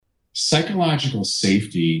Psychological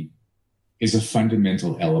safety is a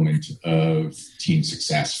fundamental element of team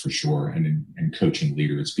success for sure, and coaching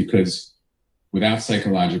leaders, because without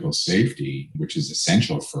psychological safety, which is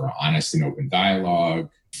essential for honest and open dialogue,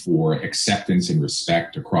 for acceptance and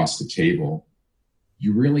respect across the table,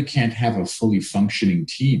 you really can't have a fully functioning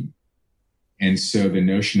team. And so the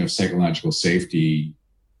notion of psychological safety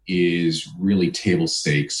is really table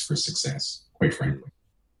stakes for success, quite frankly.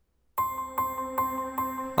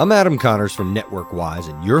 I'm Adam Connors from NetworkWise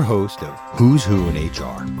and your host of Who's Who in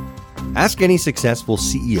HR. Ask any successful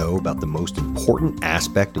CEO about the most important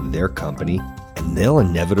aspect of their company, and they'll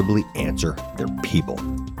inevitably answer their people.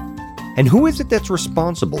 And who is it that's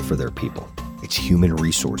responsible for their people? It's human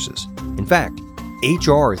resources. In fact,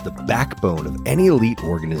 HR is the backbone of any elite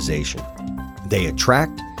organization. They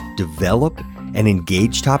attract, develop, and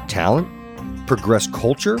engage top talent, progress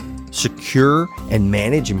culture, secure and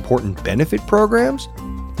manage important benefit programs,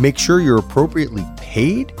 make sure you're appropriately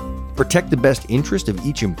paid, protect the best interest of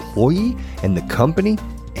each employee and the company,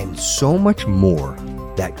 and so much more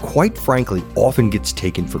that, quite frankly, often gets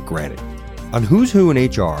taken for granted. On Who's Who in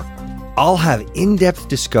HR, I'll have in-depth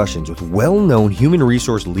discussions with well-known human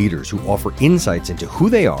resource leaders who offer insights into who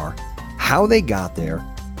they are, how they got there,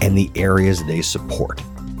 and the areas they support.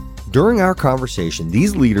 During our conversation,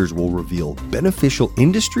 these leaders will reveal beneficial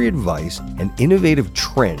industry advice and innovative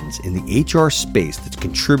trends in the HR space that's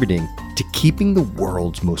contributing to keeping the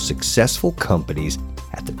world's most successful companies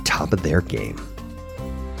at the top of their game.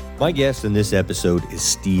 My guest in this episode is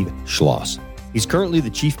Steve Schloss. He's currently the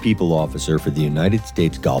Chief People Officer for the United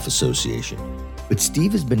States Golf Association. But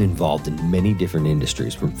Steve has been involved in many different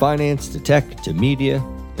industries, from finance to tech to media,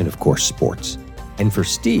 and of course, sports. And for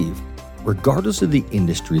Steve, regardless of the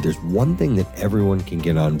industry, there's one thing that everyone can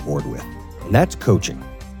get on board with, and that's coaching.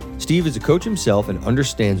 Steve is a coach himself and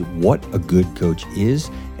understands what a good coach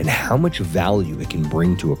is and how much value it can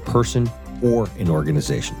bring to a person or an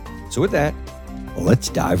organization. So with that, let's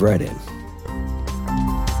dive right in.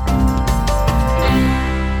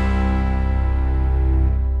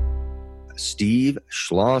 Steve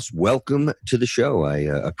Schloss, welcome to the show. I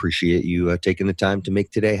appreciate you taking the time to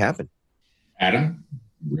make today happen. Adam,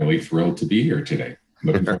 really thrilled to be here today.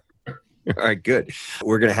 Looking forward to it. All right, good.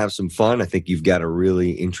 We're going to have some fun. I think you've got a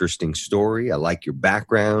really interesting story. I like your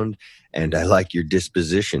background and I like your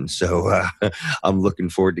disposition. So I'm looking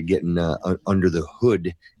forward to getting under the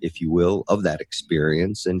hood, if you will, of that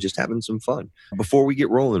experience and just having some fun. Before we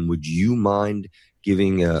get rolling, would you mind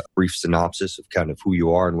giving a brief synopsis of kind of who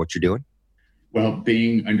you are and what you're doing? Well,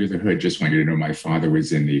 being under the hood, just wanted you to know my father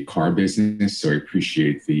was in the car business, so I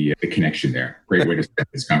appreciate the connection there. Great way to start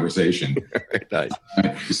this conversation. Nice.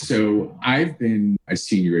 So I've been a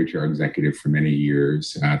senior HR executive for many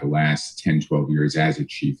years, the last 10, 12 years as a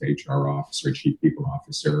chief HR officer, chief people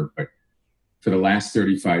officer. But for the last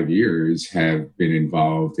 35 years, have been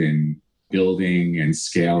involved in building and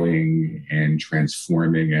scaling and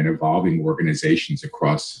transforming and evolving organizations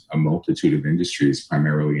across a multitude of industries,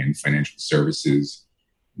 primarily in financial services,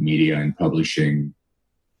 media and publishing,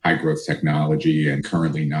 high growth technology, and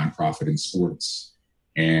currently nonprofit and sports.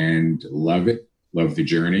 And love it, love the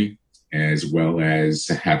journey, as well as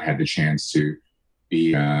have had the chance to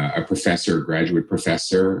be a professor, a graduate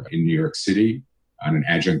professor in New York City on an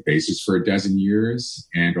adjunct basis for 12 years,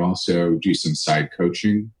 and also do some side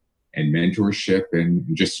coaching and mentorship, and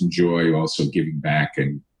just enjoy also giving back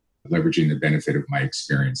and leveraging the benefit of my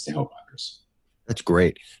experience to help others. That's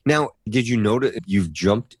great. Now, did you notice you've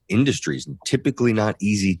jumped industries and typically not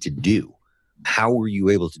easy to do? How were you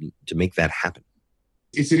able to make that happen?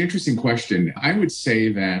 It's an interesting question. I would say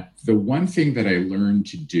that the one thing that I learned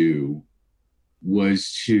to do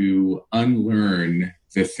was to unlearn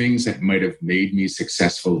the things that might have made me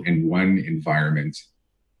successful in one environment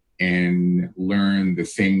and learn the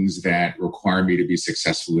things that require me to be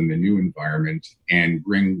successful in the new environment, and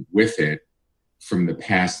bring with it from the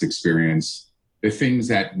past experience the things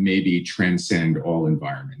that maybe transcend all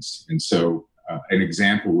environments. And so an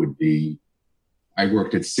example would be, I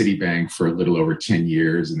worked at Citibank for a little over 10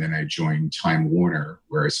 years, and then I joined Time Warner,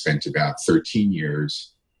 where I spent about 13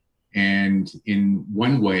 years. And in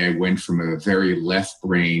one way, I went from a very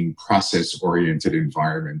left-brain, process-oriented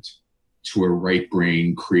environment to a right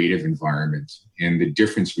brain creative environment. And the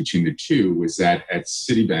difference between the two was that at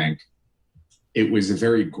Citibank, it was a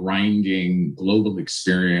very grinding global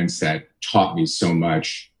experience that taught me so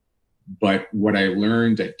much. But what I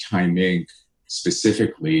learned at Time Inc.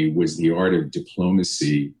 specifically was the art of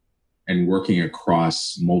diplomacy and working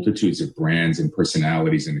across multitudes of brands and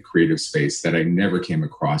personalities in the creative space that I never came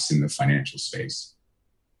across in the financial space.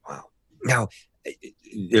 Wow. Now,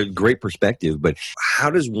 A great perspective, but how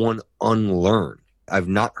does one unlearn? I've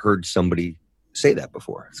not heard somebody say that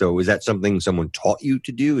before. So is that something someone taught you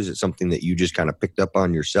to do? Is it something that you just kind of picked up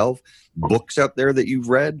on yourself? Books out there that you've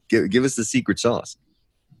read? Give us the secret sauce.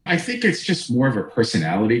 I think it's just more of a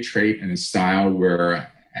personality trait and a style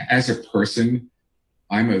where, as a person,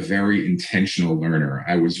 I'm a very intentional learner.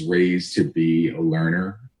 I was raised to be a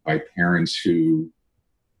learner by parents who,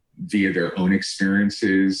 via their own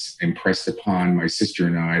experiences, impressed upon my sister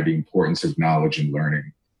and I the importance of knowledge and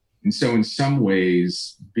learning. And so in some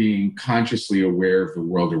ways, being consciously aware of the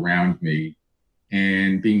world around me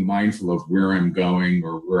and being mindful of where I'm going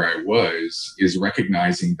or where I was is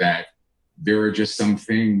recognizing that there are just some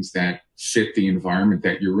things that fit the environment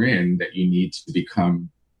that you're in that you need to become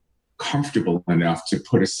comfortable enough to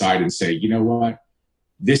put aside and say, you know what,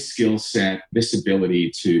 this skill set, this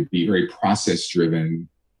ability to be very process driven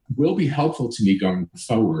will be helpful to me going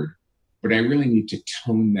forward, but I really need to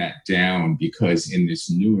tone that down because in this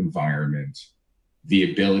new environment,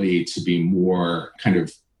 the ability to be more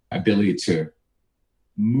ability to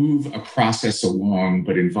move a process along,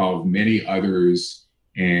 but involve many others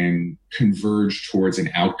and converge towards an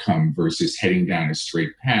outcome versus heading down a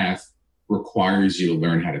straight path requires you to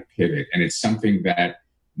learn how to pivot. And it's something that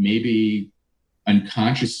maybe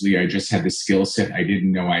unconsciously I just had the skill set I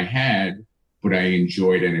didn't know I had, but I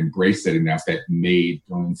enjoyed and embraced it enough that made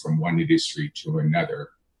going from one industry to another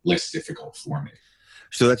less difficult for me.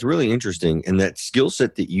 So that's really interesting. And that skill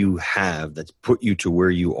set that you have that's put you to where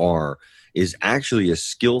you are is actually a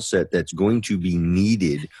skill set that's going to be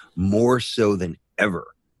needed more so than ever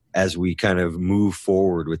as we kind of move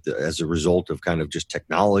forward with as a result of kind of just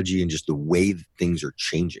technology and just the way that things are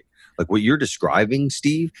changing. Like what you're describing,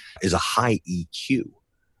 Steve, is a high EQ.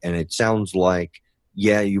 And it sounds like,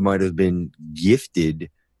 yeah, you might have been gifted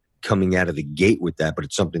coming out of the gate with that, but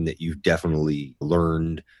it's something that you've definitely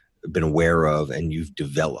learned, been aware of, and you've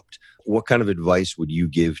developed. What kind of advice would you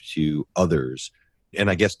give to others? And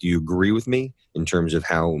I guess, do you agree with me in terms of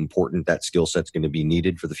how important that skill set's going to be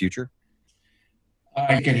needed for the future?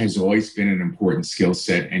 I think it has always been an important skill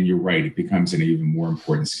set, and you're right, it becomes an even more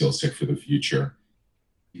important skill set for the future.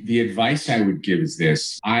 The advice I would give is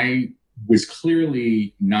this. I was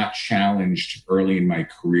clearly not challenged early in my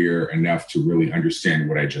career enough to really understand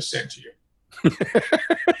what I just said to you.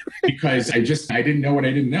 Because I didn't know what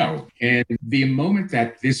I didn't know. And the moment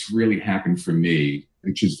that this really happened for me,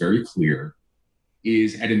 which is very clear,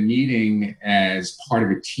 is at a meeting as part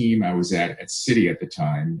of a team I was at Citi at the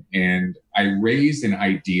time. And I raised an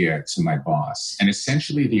idea to my boss. And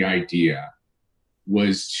essentially the idea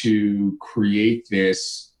was to create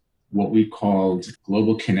this, what we called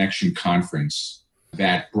Global Connection Conference,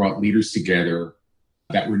 that brought leaders together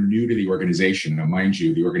that were new to the organization. Now, mind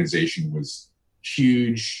you, the organization was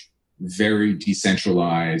huge, very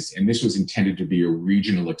decentralized, and this was intended to be a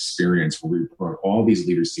regional experience where we brought all these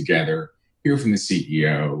leaders together, hear from the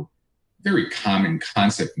CEO. Very common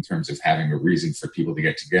concept in terms of having a reason for people to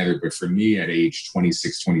get together. But for me at age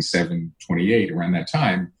 26, 27, 28, around that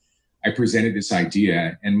time, I presented this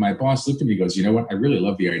idea and my boss looked at me and goes, you know what? I really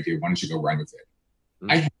love the idea. Why don't you go run with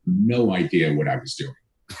it? I had no idea what I was doing.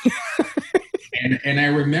 And I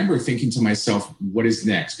remember thinking to myself, what is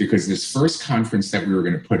next? Because this first conference that we were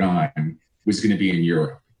going to put on was going to be in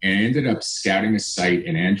Europe. And I ended up scouting a site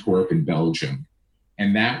in Antwerp in Belgium.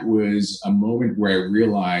 And that was a moment where I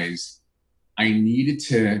realized I needed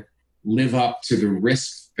to live up to the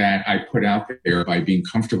risk that I put out there by being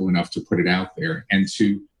comfortable enough to put it out there and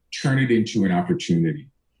to turn it into an opportunity.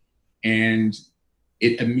 And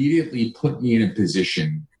it immediately put me in a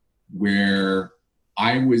position where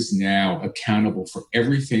I was now accountable for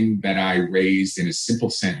everything that I raised in a simple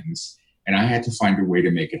sentence, and I had to find a way to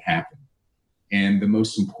make it happen. And the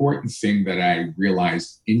most important thing that I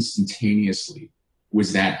realized instantaneously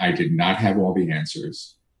was that I did not have all the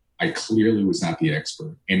answers. I clearly was not the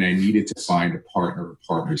expert, and I needed to find a partner or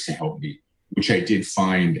partners to help me, which I did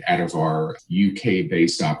find out of our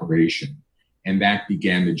UK-based operation. And that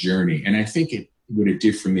began the journey. And I think what it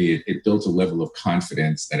did for me, it built a level of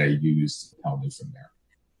confidence that I used to propel me from there.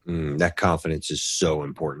 That confidence is so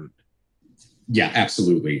important. Yeah,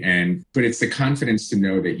 absolutely. But it's the confidence to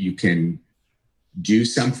know that you can do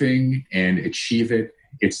something and achieve it.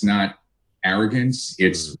 It's not arrogance.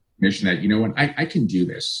 It's mission that, you know what, I can do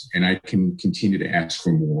this and I can continue to ask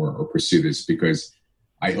for more or pursue this because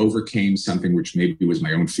I overcame something which maybe was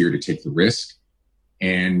my own fear to take the risk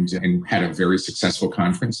and had a very successful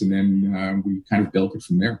conference. And then we kind of built it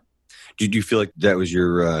from there. Did you feel like that was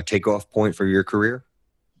your takeoff point for your career?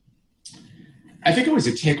 I think it was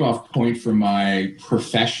a takeoff point for my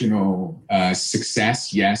professional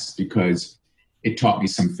success, yes, because it taught me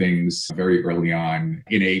some things very early on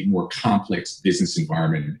in a more complex business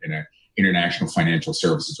environment in an international financial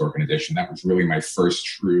services organization. That was really my first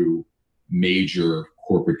true major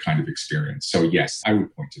corporate kind of experience. So yes, I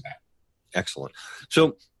would point to that. Excellent.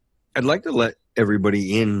 So I'd like to let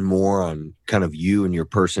everybody in more on kind of you and your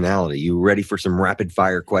personality. You ready for some rapid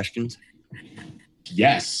fire questions?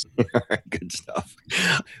 Yes. Good stuff.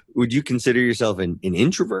 Would you consider yourself an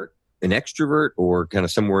introvert, an extrovert, or kind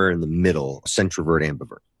of somewhere in the middle, centrovert,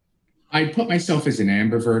 ambivert? I'd put myself as an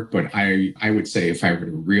ambivert, but I would say if I were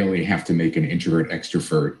to really have to make an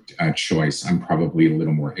introvert-extrovert choice, I'm probably a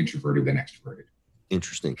little more introverted than extroverted.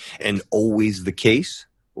 Interesting. And always the case,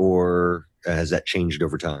 or has that changed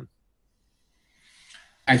over time?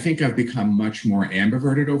 I think I've become much more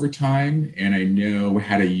ambiverted over time, and I know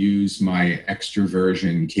how to use my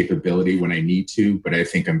extroversion capability when I need to, but I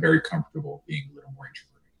think I'm very comfortable being a little more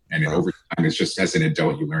introverted. And over time, it's just as an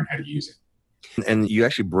adult, you learn how to use it. And you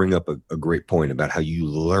actually bring up a great point about how you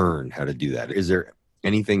learn how to do that. Is there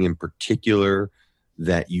anything in particular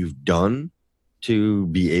that you've done to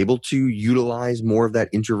be able to utilize more of that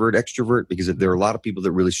introvert extrovert? Because there are a lot of people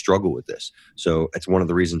that really struggle with this. So it's one of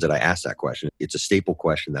the reasons that I asked that question. It's a staple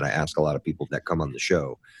question that I ask a lot of people that come on the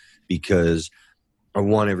show, because I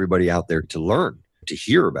want everybody out there to learn, to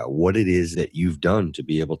hear about what it is that you've done to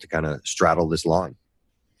be able to kind of straddle this line.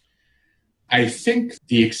 I think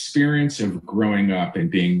the experience of growing up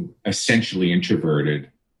and being essentially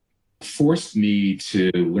introverted forced me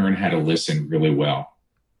to learn how to listen really well.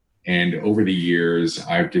 And over the years,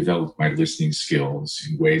 I've developed my listening skills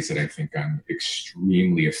in ways that I think I'm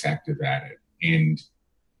extremely effective at it. And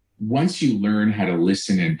once you learn how to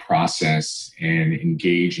listen and process and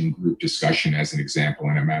engage in group discussion, as an example,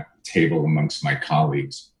 and I'm at the table amongst my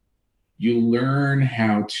colleagues, you learn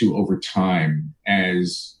how to, over time,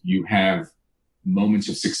 as you have moments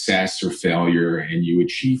of success or failure and you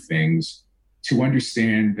achieve things, to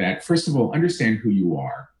understand that, first of all, understand who you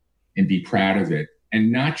are and be proud of it,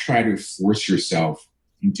 and not try to force yourself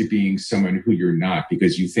into being someone who you're not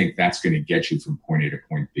because you think that's going to get you from point A to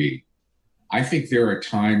point B. I think there are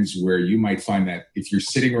times where you might find that if you're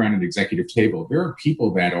sitting around an executive table, there are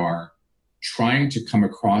people that are trying to come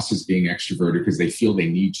across as being extroverted because they feel they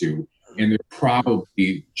need to, and they're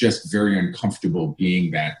probably just very uncomfortable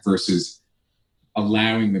being that versus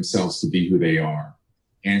allowing themselves to be who they are.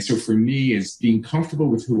 And so for me, is being comfortable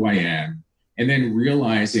with who I am, and then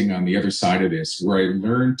realizing on the other side of this, where I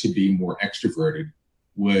learned to be more extroverted,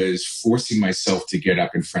 was forcing myself to get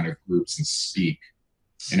up in front of groups and speak.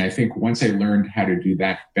 And I think once I learned how to do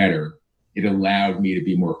that better, it allowed me to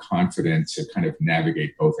be more confident to kind of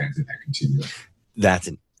navigate both ends of that continuum. That's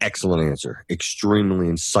an excellent answer. Extremely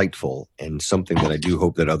insightful, and something that I do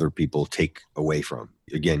hope that other people take away from.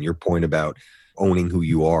 Again, your point about owning who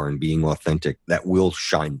you are and being authentic, that will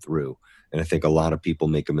shine through. And I think a lot of people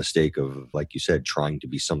make a mistake of, like you said, trying to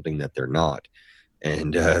be something that they're not.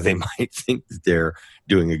 And they might think that they're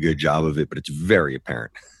doing a good job of it, but it's very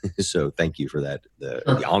apparent. So thank you for that,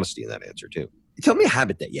 the honesty in that answer too. Tell me a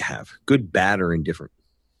habit that you have, good, bad, or indifferent.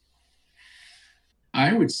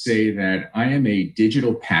 I would say that I am a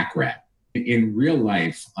digital pack rat. In real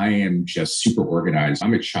life, I am just super organized.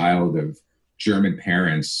 I'm a child of German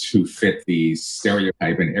parents who fit the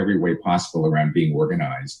stereotype in every way possible around being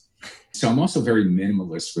organized. So I'm also very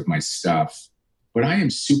minimalist with my stuff, but I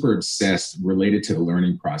am super obsessed related to the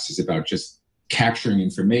learning process about just capturing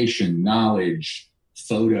information, knowledge,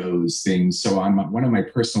 photos, things. So on one of my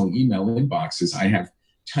personal email inboxes, I have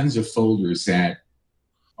tons of folders that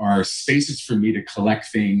are spaces for me to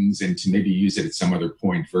collect things and to maybe use it at some other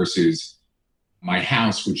point versus my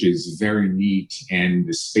house, which is very neat, and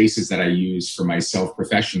the spaces that I use for myself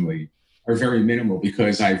professionally are very minimal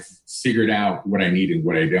because I've figured out what I need and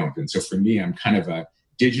what I don't. And so for me, I'm kind of a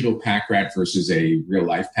digital pack rat versus a real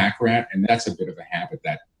life pack rat. And that's a bit of a habit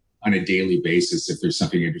that on a daily basis, if there's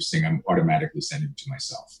something interesting, I'm automatically sending to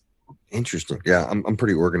myself. Interesting. Yeah, I'm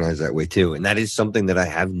pretty organized that way too. And that is something that I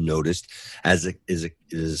have noticed as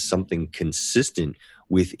is something consistent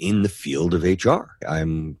within the field of HR.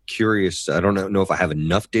 I'm curious. I don't know if I have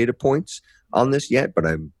enough data points on this yet, but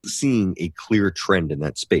I'm seeing a clear trend in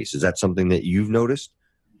that space. Is that something that you've noticed,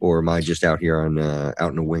 or am I just out here on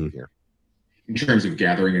out in a wing here? In terms of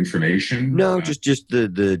gathering information? No, just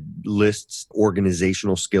the lists,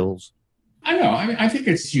 organizational skills. I don't know. I think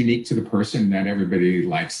it's unique to the person that everybody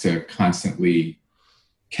likes to constantly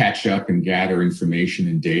catch up and gather information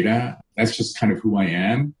and data. That's just kind of who I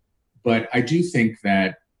am. But I do think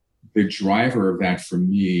that the driver of that for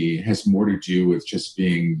me has more to do with just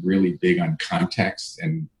being really big on context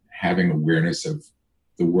and having awareness of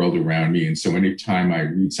the world around me. And so anytime I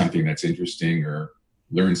read something that's interesting or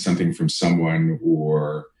learn something from someone,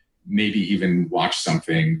 or maybe even watch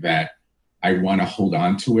something, that I want to hold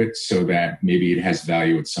on to it so that maybe it has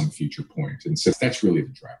value at some future point. And so that's really the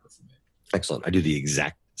driver for me. Excellent. I do the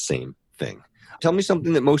exact same thing. Tell me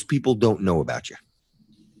something that most people don't know about you.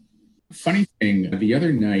 Funny thing, the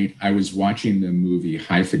other night I was watching the movie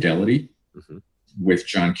High Fidelity with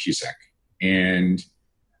John Cusack. And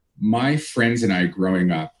my friends and I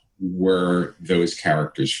growing up were those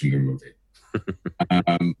characters from the movie.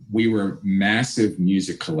 We were massive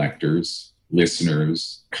music collectors,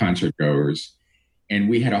 listeners, concert goers. And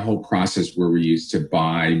we had a whole process where we used to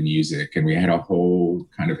buy music, and we had a whole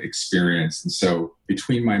kind of experience. And so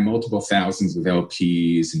between my multiple thousands of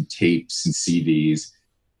LPs and tapes and CDs,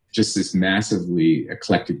 just this massively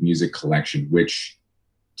eclectic music collection, which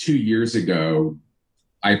 2 years ago,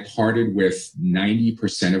 I parted with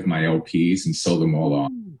 90% of my LPs and sold them all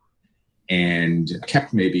off, and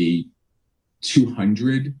kept maybe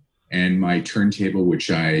 200. And my turntable,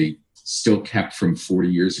 which I still kept from 40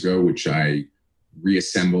 years ago, which I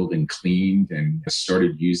reassembled and cleaned and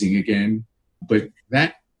started using again. But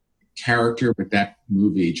that character, but that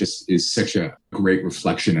movie just is such a great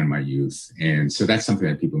reflection on my youth. And so that's something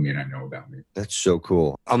that people may not know about me. That's so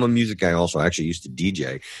cool. I'm a music guy also. I actually used to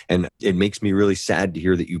DJ, and it makes me really sad to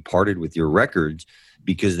hear that you parted with your records,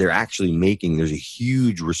 because they're actually there's a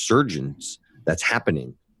huge resurgence that's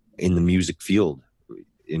happening in the music field,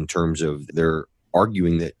 in terms of they're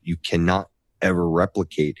arguing that you cannot ever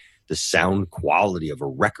replicate the sound quality of a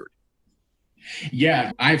record.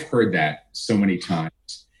 Yeah, I've heard that so many times.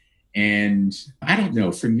 And I don't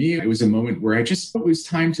know, for me, it was a moment where I just thought it was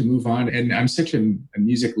time to move on. And I'm such a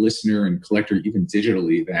music listener and collector, even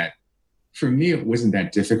digitally, that for me, it wasn't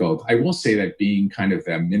that difficult. I will say that being kind of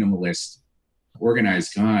a minimalist,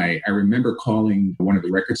 organized guy, I remember calling one of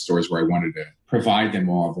the record stores where I wanted to provide them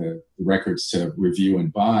all the records to review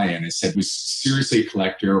and buy. And I said, I was seriously a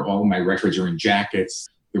collector. All of my records are in jackets.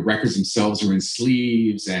 The records themselves are in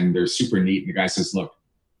sleeves, and they're super neat. And the guy says, look,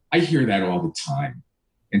 I hear that all the time.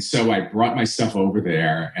 And so I brought my stuff over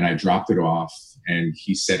there and I dropped it off. And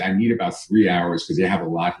he said, I need about 3 hours because they have a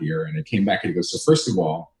lot here. And I came back and he goes, so first of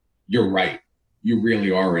all, you're right. You really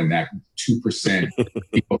are in that 2%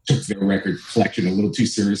 people took their record collection a little too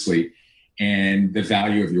seriously. And the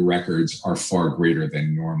value of your records are far greater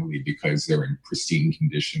than normally because they're in pristine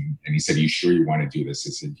condition. And he said, are you sure you want to do this?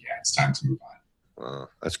 I said, yeah, it's time to move on.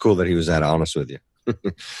 That's cool that he was that honest with you.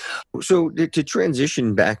 So to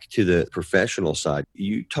transition back to the professional side,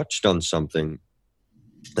 you touched on something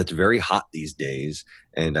that's very hot these days,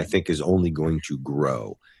 and I think is only going to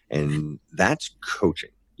grow, and that's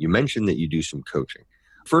coaching. You mentioned that you do some coaching.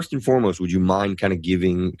 First and foremost, would you mind kind of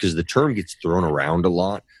giving, because the term gets thrown around a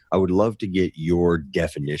lot, I would love to get your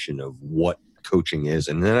definition of what coaching is,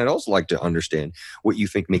 and then I'd also like to understand what you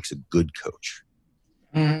think makes a good coach.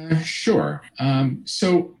 Sure.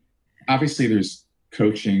 So obviously there's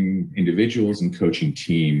coaching individuals and coaching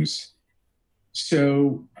teams.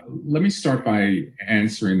 So let me start by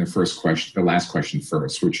answering the last question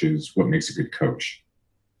first, which is what makes a good coach.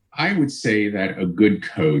 I would say that a good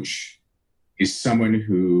coach is someone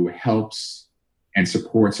who helps and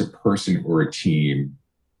supports a person or a team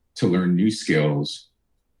to learn new skills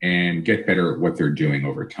and get better at what they're doing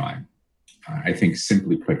over time. I think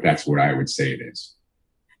simply put, that's what I would say it is.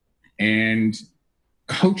 And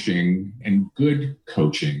coaching and good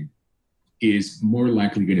coaching is more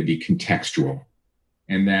likely going to be contextual,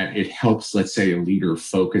 and that it helps, let's say, a leader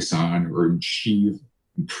focus on or achieve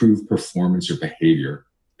improved performance or behavior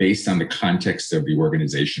based on the context of the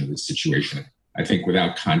organization or the situation. I think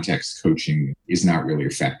without context, coaching is not really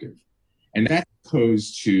effective. And that's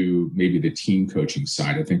opposed to maybe the team coaching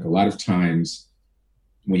side. I think a lot of times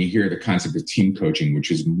when you hear the concept of team coaching,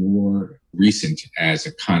 which is more recent as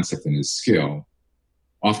a concept and a skill,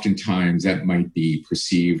 oftentimes that might be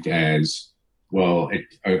perceived as, well,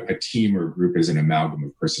 a team or a group is an amalgam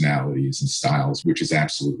of personalities and styles, which is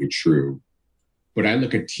absolutely true. But I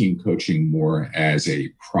look at team coaching more as a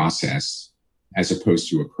process as opposed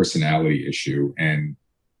to a personality issue. And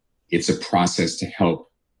it's a process to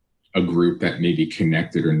help a group that may be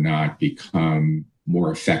connected or not become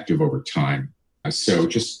more effective over time. So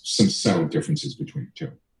just some subtle differences between the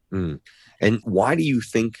two. And why do you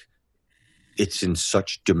think it's in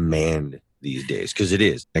such demand these days? Because it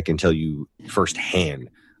is. I can tell you firsthand,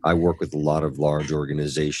 I work with a lot of large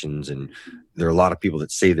organizations, and there are a lot of people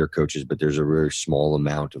that say they're coaches, but there's a very small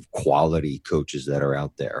amount of quality coaches that are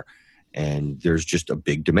out there. And there's just a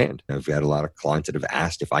big demand. I've had a lot of clients that have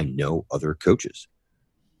asked if I know other coaches.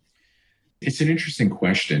 It's an interesting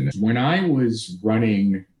question. When I was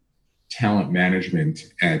running talent management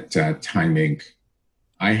at Time Inc.,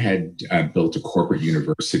 I had built a corporate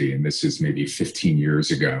university, and this is maybe 15 years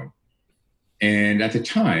ago. And at the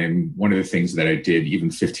time, one of the things that I did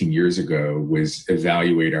even 15 years ago was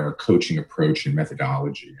evaluate our coaching approach and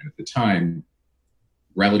methodology. And at the time,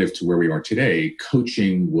 relative to where we are today,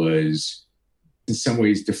 coaching was in some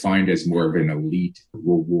ways defined as more of an elite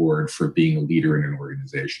reward for being a leader in an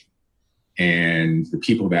organization. And the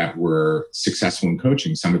people that were successful in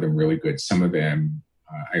coaching, some of them really good, some of them,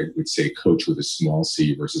 I would say, coach with a small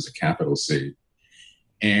c versus a capital C.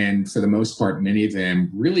 And for the most part, many of them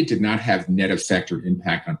really did not have net effect or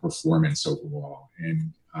impact on performance overall.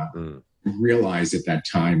 And realized at that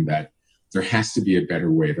time that there has to be a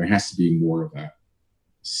better way. There has to be more of a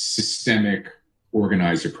systemic,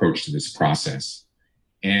 organized approach to this process.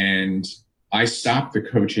 And I stopped the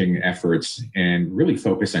coaching efforts and really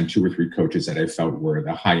focused on 2 or 3 coaches that I felt were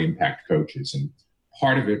the high impact coaches. And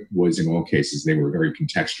part of it was, in all cases, they were very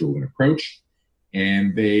contextual in approach.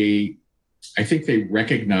 And I think they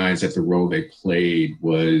recognized that the role they played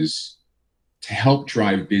was to help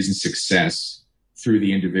drive business success through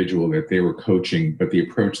the individual that they were coaching. But the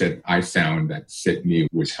approach that I found that fit me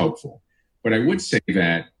was helpful. But I would say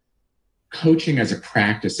that coaching as a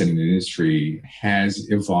practice in an industry has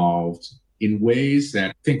evolved in ways that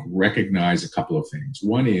I think recognize a couple of things.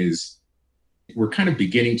 One is we're kind of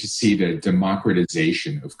beginning to see the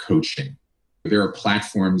democratization of coaching. There are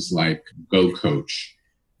platforms like GoCoach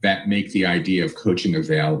that make the idea of coaching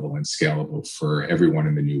available and scalable for everyone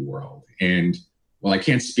in the new world. And while I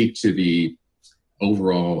can't speak to the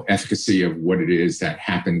overall efficacy of what it is that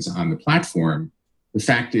happens on the platform, the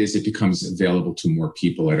fact is it becomes available to more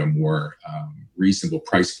people at a more reasonable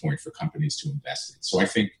price point for companies to invest in. So I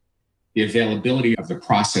think the availability of the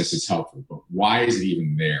process is helpful, but why is it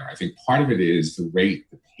even there? I think part of it is the rate,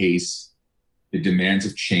 the pace, the demands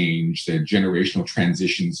of change, the generational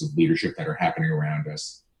transitions of leadership that are happening around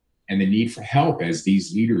us, and the need for help as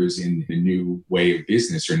these leaders in the new way of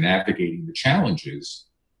business are navigating the challenges.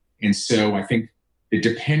 And so I think the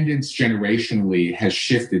dependence generationally has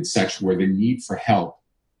shifted such where the need for help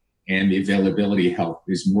and the availability of help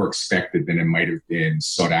is more expected than it might have been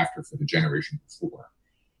sought after for the generation before.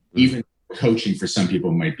 Even coaching for some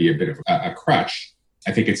people might be a bit of a crutch.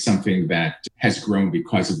 I think it's something that has grown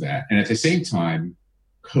because of that. And at the same time,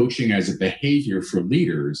 coaching as a behavior for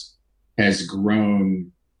leaders has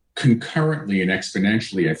grown concurrently and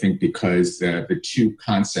exponentially, I think, because the 2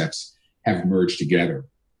 concepts have merged together.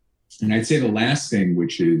 And I'd say the last thing,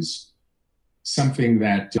 which is something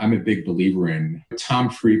that I'm a big believer in, Tom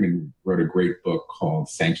Friedman wrote a great book called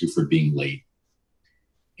Thank You for Being Late.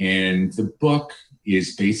 And the book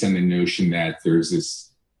is based on the notion that there's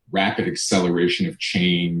this rapid acceleration of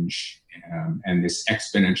change and this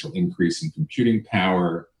exponential increase in computing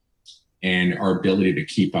power and our ability to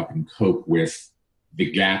keep up and cope with the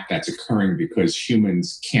gap that's occurring because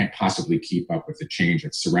humans can't possibly keep up with the change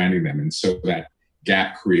that's surrounding them. And so that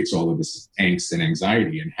gap creates all of this angst and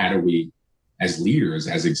anxiety. And how do we, as leaders,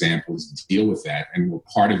 as examples, deal with that? And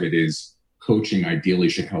part of it is coaching ideally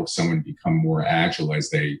should help someone become more agile as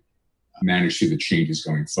they manage through the changes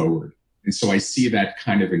going forward. And so I see that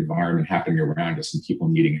kind of environment happening around us and people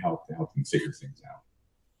needing help to help them figure things out.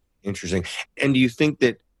 Interesting. And do you think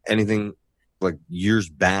that anything like years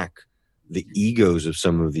back, the egos of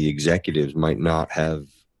some of the executives might not have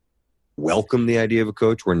welcomed the idea of a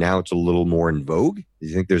coach where now it's a little more in vogue? Do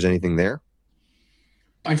you think there's anything there?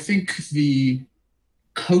 I think the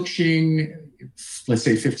coaching, let's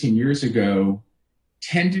say 15 years ago,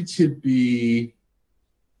 tended to be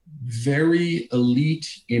very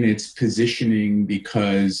elite in its positioning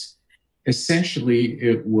because essentially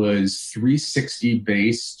it was 360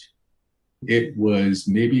 based. It was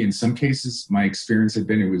maybe in some cases, my experience had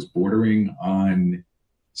been it was bordering on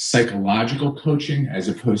psychological coaching as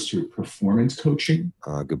opposed to performance coaching.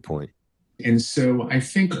 Good point. And so I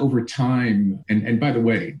think over time, and by the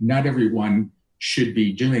way, not everyone should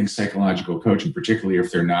be doing psychological coaching, particularly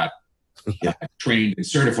if they're not trained and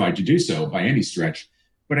certified to do so by any stretch.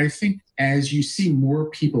 But I think as you see more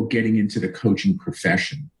people getting into the coaching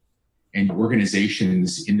profession and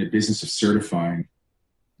organizations in the business of certifying,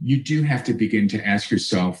 you do have to begin to ask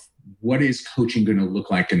yourself, what is coaching going to look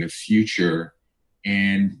like in the future?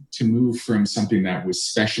 And to move from something that was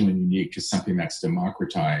special and unique to something that's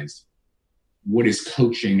democratized. What is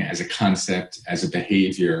coaching as a concept, as a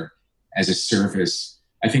behavior, as a service?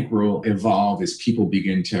 I think will evolve as people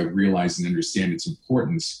begin to realize and understand its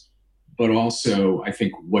importance. But also, I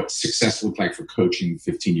think what success looked like for coaching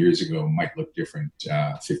 15 years ago might look different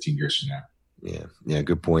 15 years from now. Yeah,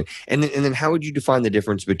 good point. And then how would you define the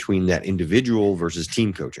difference between that individual versus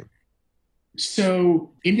team coaching?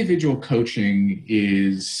 So, individual coaching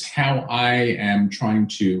is how I am trying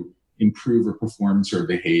to improve a performance or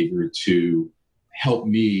behavior to help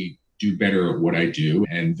me do better at what I do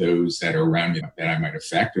and those that are around me that I might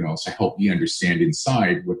affect, and also help me understand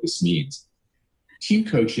inside what this means. Team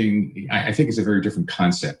coaching, I think, is a very different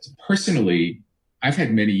concept. Personally, I've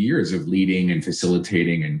had many years of leading and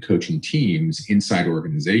facilitating and coaching teams inside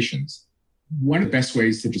organizations. One of the best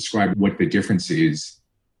ways to describe what the difference is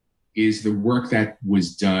the work that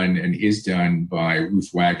was done and is done by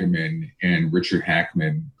Ruth Wagaman and Richard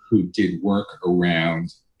Hackman, who did work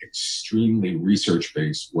around extremely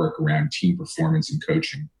research-based work around team performance and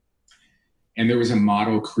coaching. And there was a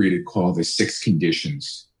model created called the 6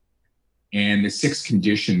 conditions. And the 6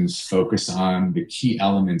 conditions focus on the key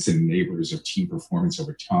elements and enablers of team performance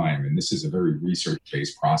over time. And this is a very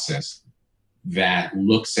research-based process that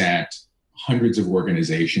looks at hundreds of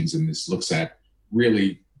organizations, and this looks at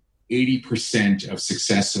really 80% of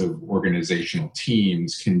successive organizational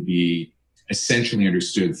teams can be essentially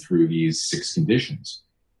understood through these 6 conditions.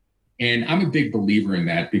 And I'm a big believer in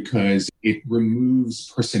that because it removes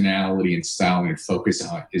personality and style, and focus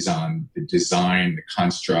is on the design, the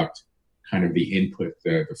construct, kind of the input,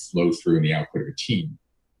 the flow through and the output of a team.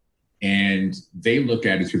 And they look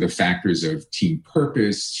at it through the factors of team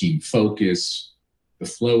purpose, team focus, the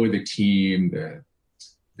flow of the team, the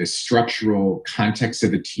structural context of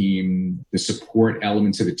the team, the support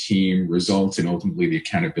elements of the team, results, and ultimately the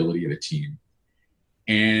accountability of the team.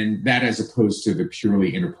 And that as opposed to the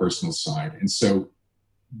purely interpersonal side. And so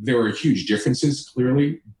there are huge differences,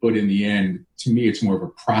 clearly, but in the end, to me, it's more of a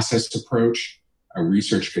process approach, a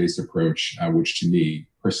research-based approach, which to me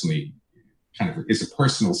personally kind of is a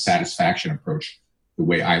personal satisfaction approach, the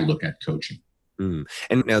way I look at coaching.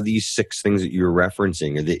 And now these 6 things that you're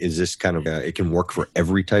referencing, is this kind of, it can work for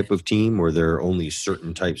every type of team, or there are only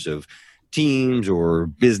certain types of teams or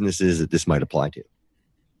businesses that this might apply to?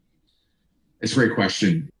 It's a great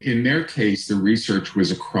question. In their case, the research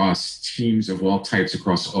was across teams of all types,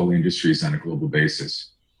 across all industries on a global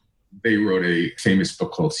basis. They wrote a famous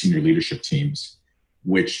book called Senior Leadership Teams,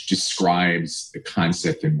 which describes the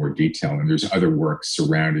concept in more detail. And there's other work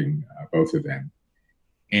surrounding both of them.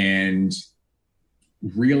 And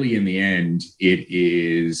really, in the end, it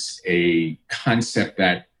is a concept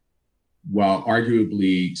that, while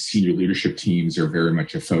arguably senior leadership teams are very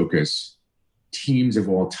much a focus, teams of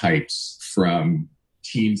all types, from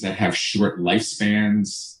teams that have short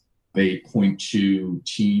lifespans, they point to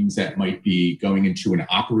teams that might be going into an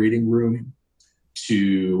operating room,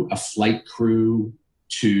 to a flight crew,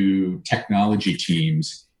 to technology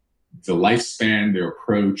teams. The lifespan, their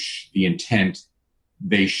approach, the intent,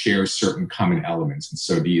 they share certain common elements. And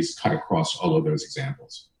so these cut across all of those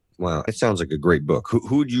examples. Wow, it sounds like a great book.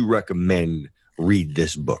 Who would you recommend read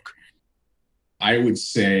this book? I would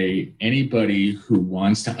say anybody who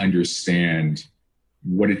wants to understand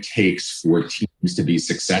what it takes for teams to be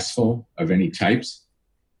successful of any types,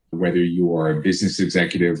 whether you are a business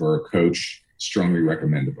executive or a coach, strongly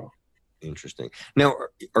recommend the book. Interesting. Now,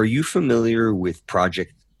 are you familiar with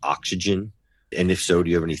Project Oxygen? And if so, do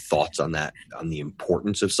you have any thoughts on that, on the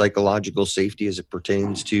importance of psychological safety as it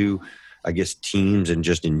pertains to, I guess, teams and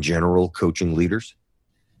just in general coaching leaders?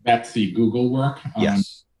 That's the Google work?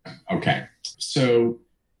 Yes. Okay. So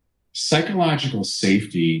psychological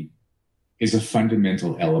safety is a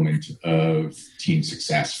fundamental element of team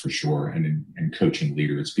success for sure, and coaching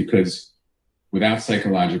leaders, because without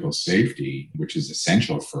psychological safety, which is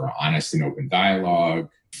essential for honest and open dialogue,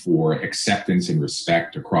 for acceptance and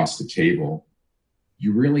respect across the table,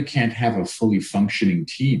 you really can't have a fully functioning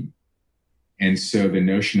team. And so the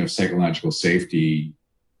notion of psychological safety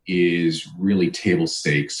is really table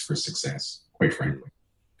stakes for success, quite frankly.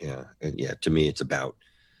 Yeah. And yeah, to me, it's about,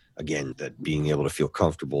 again, that being able to feel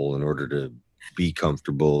comfortable in order to be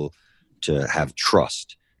comfortable, to have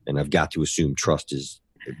trust. And I've got to assume trust is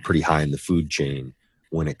pretty high in the food chain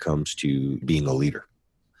when it comes to being a leader.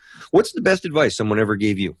 What's the best advice someone ever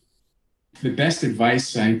gave you? The best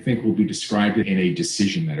advice, I think, will be described in a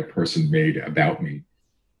decision that a person made about me.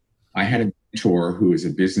 I had a mentor who was a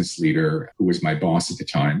business leader, who was my boss at the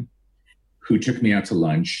time, who took me out to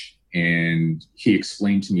lunch, and he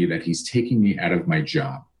explained to me that he's taking me out of my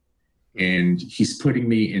job and he's putting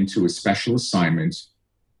me into a special assignment,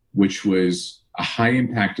 which was a high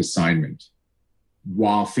impact assignment,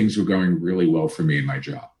 while things were going really well for me in my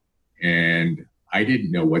job. And I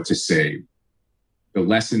didn't know what to say. The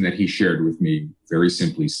lesson that he shared with me, very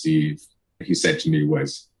simply, Steve, he said to me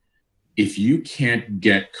was, if you can't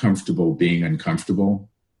get comfortable being uncomfortable,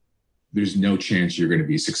 there's no chance you're going to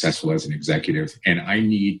be successful as an executive. And I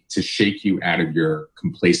need to shake you out of your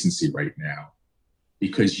complacency right now,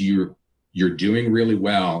 because you're doing really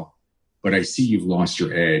well, but I see you've lost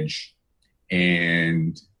your edge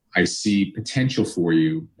and I see potential for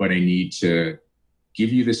you, but I need to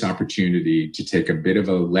give you this opportunity to take a bit of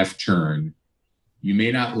a left turn. You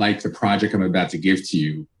may not like the project I'm about to give to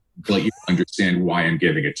you, but you understand why I'm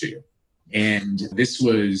giving it to you. And this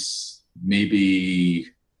was maybe,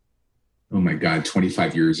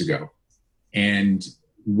 25 years ago. And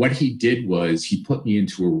what he did was he put me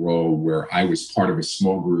into a role where I was part of a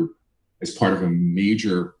small group as part of a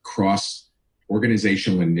major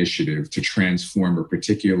cross-organizational initiative to transform a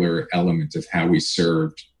particular element of how we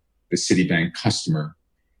served the Citibank customer.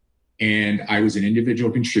 And I was an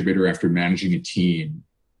individual contributor after managing a team.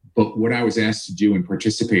 But what I was asked to do and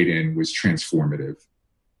participate in was transformative,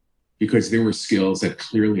 because there were skills that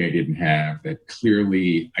clearly I didn't have, that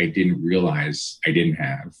clearly I didn't realize I didn't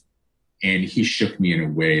have. And he shook me in a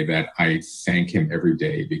way that I thank him every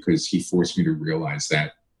day, because he forced me to realize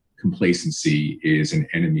that complacency is an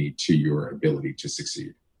enemy to your ability to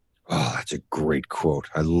succeed. Oh, that's a great quote.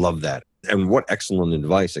 I love that. And what excellent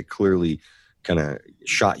advice. It clearly kind of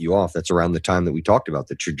shot you off. That's around the time that we talked about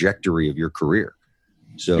the trajectory of your career.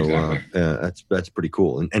 So exactly. That's pretty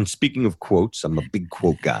cool. And speaking of quotes, I'm a big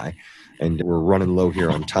quote guy, and we're running low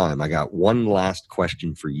here on time. I got one last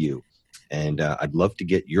question for you, and I'd love to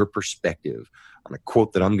get your perspective on a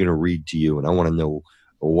quote that I'm going to read to you, and I want to know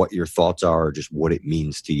what your thoughts are or just what it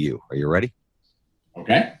means to you. Are you ready?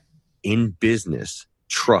 Okay. In business,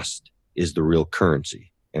 trust is the real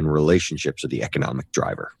currency, and relationships are the economic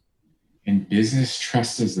driver. In business,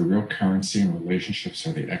 trust is the real currency, and relationships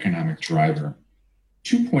are the economic driver.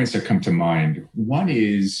 2 points that come to mind. One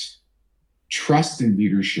is trust in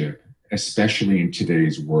leadership, especially in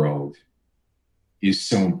today's world, is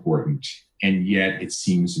so important, and yet it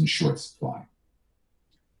seems in short supply.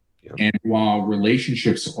 Yep. And while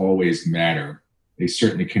relationships always matter, they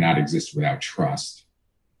certainly cannot exist without trust.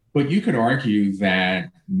 But you could argue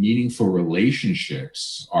that meaningful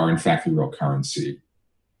relationships are in fact the real currency,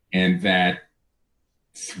 and that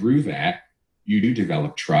through that, you do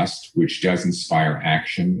develop trust, which does inspire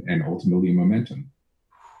action and ultimately momentum.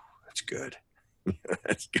 That's good.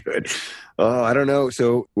 That's good. Oh, I don't know.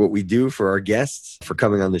 So what we do for our guests for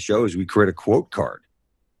coming on the show is we create a quote card.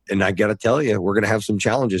 And I got to tell you, we're going to have some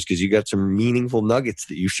challenges because you got some meaningful nuggets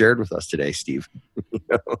that you shared with us today, Steve.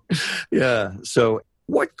 Yeah. So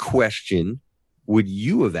what question would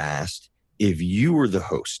you have asked if you were the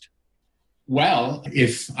host? Well,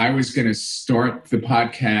 if I was going to start the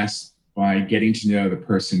podcast by getting to know the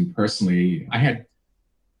person personally, I had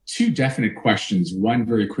two definite questions. One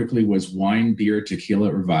very quickly was wine, beer,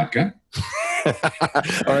 tequila, or vodka. All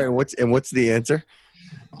right. What's the answer?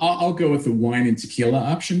 I'll go with the wine and tequila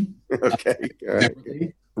option. Okay. All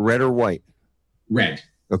right. Red or white? Red.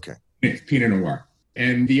 Okay. Pinot Noir.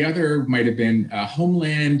 And the other might have been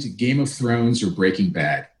Homeland, Game of Thrones, or Breaking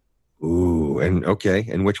Bad. Ooh, and okay.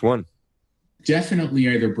 And which one? Definitely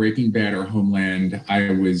either Breaking Bad or Homeland.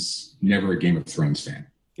 I was never a Game of Thrones fan.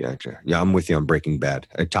 Gotcha. Yeah, I'm with you on Breaking Bad.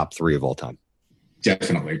 Top 3 of all time.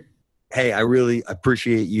 Definitely. Hey, I really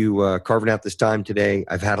appreciate you carving out this time today.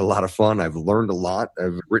 I've had a lot of fun. I've learned a lot.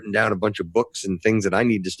 I've written down a bunch of books and things that I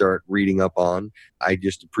need to start reading up on. I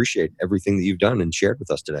just appreciate everything that you've done and shared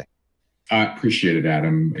with us today. I appreciate it,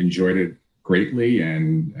 Adam. Enjoyed it greatly.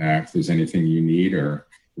 And if there's anything you need, or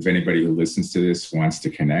if anybody who listens to this wants to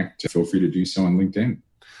connect, feel free to do so on LinkedIn.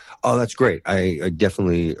 Oh, that's great. I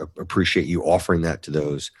definitely appreciate you offering that to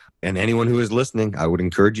those. And anyone who is listening, I would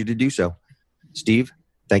encourage you to do so. Steve,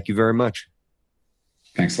 thank you very much.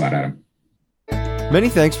 Thanks a lot, Adam. Many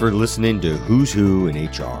thanks for listening to Who's Who in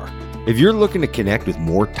HR. If you're looking to connect with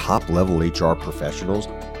more top-level HR professionals,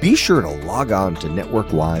 be sure to log on to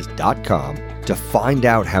networkwise.com to find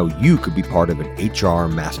out how you could be part of an HR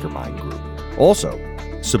mastermind group. Also,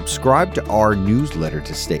 subscribe to our newsletter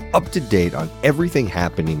to stay up to date on everything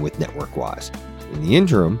happening with NetworkWise. In the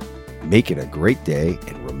interim, make it a great day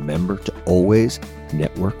and remember to always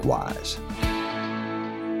network wise.